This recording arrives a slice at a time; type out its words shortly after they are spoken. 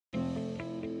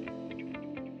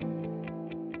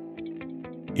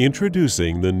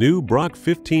Introducing the new Brock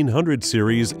 1500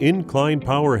 series Incline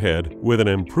Powerhead with an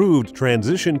improved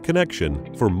transition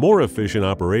connection for more efficient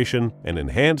operation and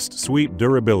enhanced sweep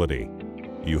durability.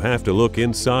 You have to look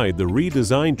inside the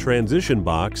redesigned transition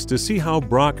box to see how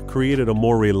Brock created a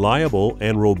more reliable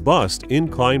and robust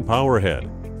incline powerhead.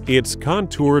 Its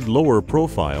contoured lower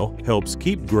profile helps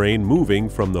keep grain moving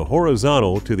from the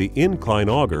horizontal to the incline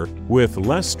auger with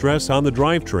less stress on the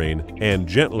drivetrain and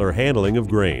gentler handling of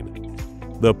grain.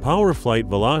 The Power Flight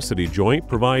velocity joint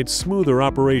provides smoother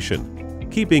operation,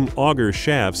 keeping auger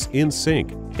shafts in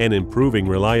sync and improving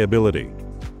reliability.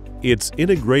 Its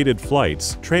integrated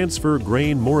flights transfer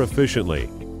grain more efficiently.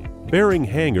 Bearing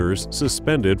hangers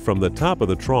suspended from the top of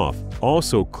the trough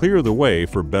also clear the way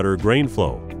for better grain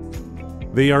flow.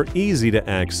 They are easy to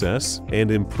access and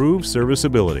improve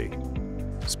serviceability.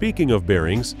 Speaking of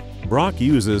bearings, Brock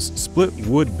uses split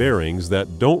wood bearings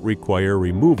that don't require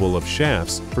removal of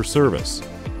shafts for service.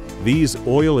 These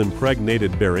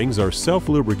oil-impregnated bearings are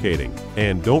self-lubricating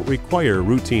and don't require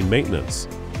routine maintenance.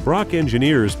 Brock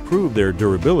engineers prove their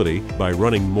durability by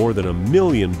running more than 1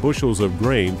 million bushels of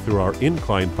grain through our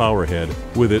incline powerhead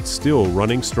with it still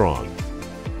running strong.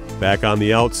 Back on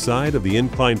the outside of the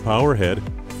incline powerhead,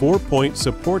 4-point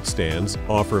support stands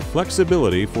offer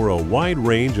flexibility for a wide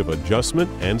range of adjustment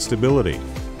and stability.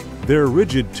 Their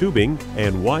rigid tubing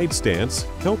and wide stance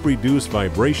help reduce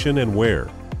vibration and wear,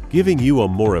 giving you a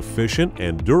more efficient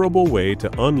and durable way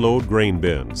to unload grain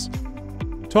bins.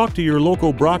 Talk to your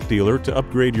local Brock dealer to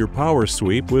upgrade your power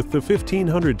sweep with the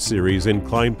 1500 series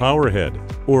Incline Powerhead,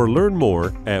 or learn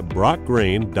more at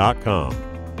brockgrain.com.